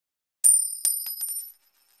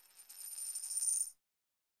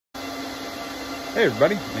Hey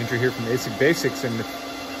everybody, Andrew here from Basic Basics, and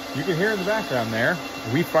you can hear in the background there,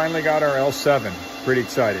 we finally got our L7. Pretty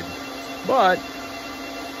excited. But,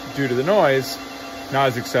 due to the noise, not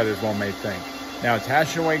as excited as one may think. Now it's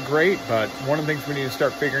hashing away great, but one of the things we need to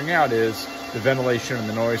start figuring out is the ventilation and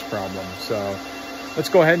the noise problem. So, let's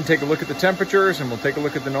go ahead and take a look at the temperatures, and we'll take a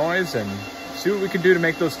look at the noise, and see what we can do to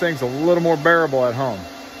make those things a little more bearable at home.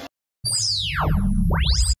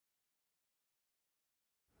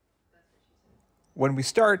 When we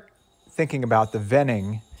start thinking about the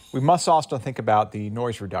venting, we must also think about the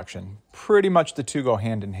noise reduction. Pretty much the two go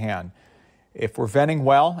hand in hand. If we're venting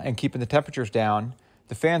well and keeping the temperatures down,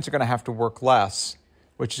 the fans are going to have to work less,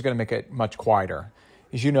 which is going to make it much quieter.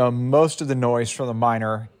 As you know, most of the noise from the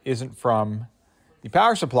miner isn't from the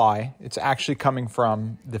power supply. It's actually coming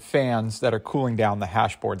from the fans that are cooling down the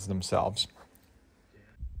hash boards themselves.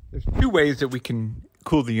 There's two ways that we can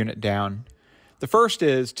cool the unit down. The first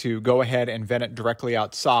is to go ahead and vent it directly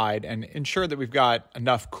outside and ensure that we've got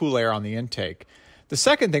enough cool air on the intake. The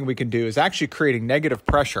second thing we can do is actually creating negative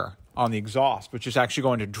pressure on the exhaust, which is actually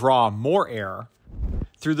going to draw more air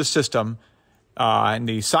through the system. And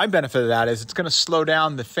the side benefit of that is it's going to slow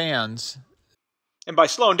down the fans. And by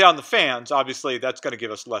slowing down the fans, obviously that's going to give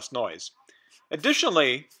us less noise.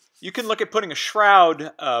 Additionally, you can look at putting a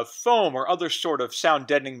shroud of foam or other sort of sound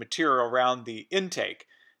deadening material around the intake.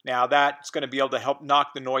 Now that's going to be able to help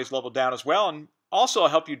knock the noise level down as well, and also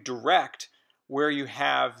help you direct where you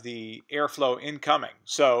have the airflow incoming.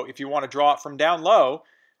 So if you want to draw it from down low,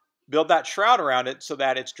 build that shroud around it so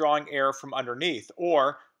that it's drawing air from underneath,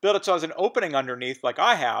 or build it so there's an opening underneath like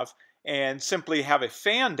I have, and simply have a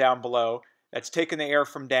fan down below that's taking the air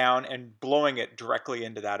from down and blowing it directly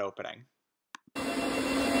into that opening.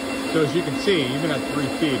 So as you can see, even at 3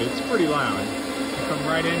 feet, it's pretty loud. You come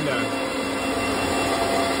right into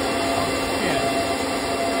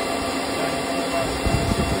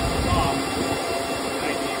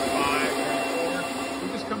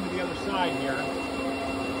here,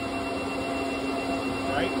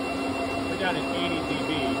 right? We're down at 80 dB.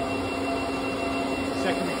 The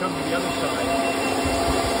second we come to the other side,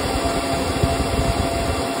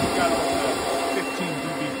 we've got almost a 15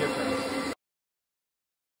 dB difference.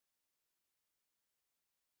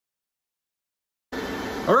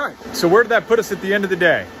 All right, so where did that put us at the end of the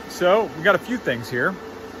day? So we got a few things here.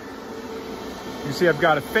 You see I've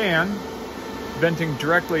got a fan venting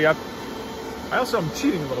directly up. I also am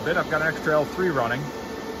cheating a little bit. I've got an extra L3 running,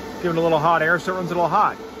 giving a little hot air so it runs a little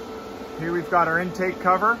hot. Here we've got our intake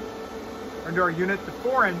cover into our unit. The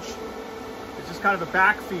 4-inch is just kind of a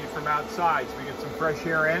back feed from outside so we get some fresh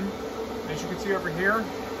air in. And as you can see over here,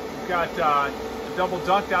 we've got a double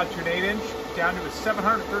duct out to an 8-inch down to a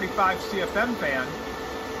 735 CFM fan,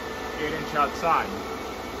 8-inch outside.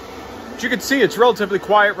 As you can see, it's relatively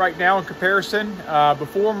quiet right now in comparison.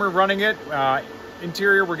 Before when we're running it,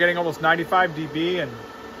 interior, we're getting almost 95 dB, and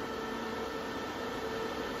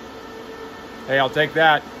hey, I'll take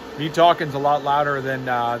that. Me talking's a lot louder than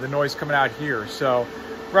the noise coming out here. So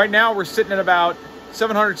right now we're sitting at about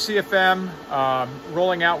 700 CFM,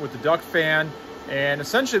 rolling out with the duct fan, and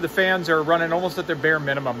essentially the fans are running almost at their bare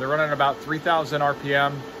minimum. They're running about 3,000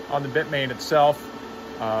 RPM on the Bitmain itself.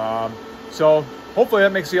 So hopefully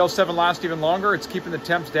that makes the L7 last even longer. It's keeping the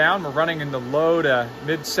temps down. We're running in the low to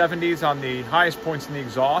mid 70s on the highest points in the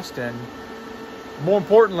exhaust. And more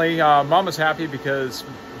importantly, Mama's happy because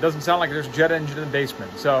it doesn't sound like there's a jet engine in the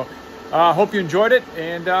basement. So hope you enjoyed it,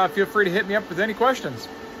 and feel free to hit me up with any questions.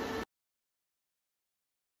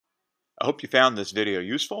 I hope you found this video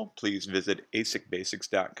useful. Please visit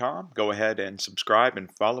asicbasics.com. Go ahead and subscribe and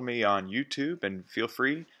follow me on YouTube, and feel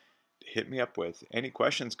free hit me up with any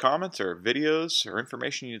questions, comments, or videos or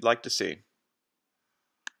information you'd like to see.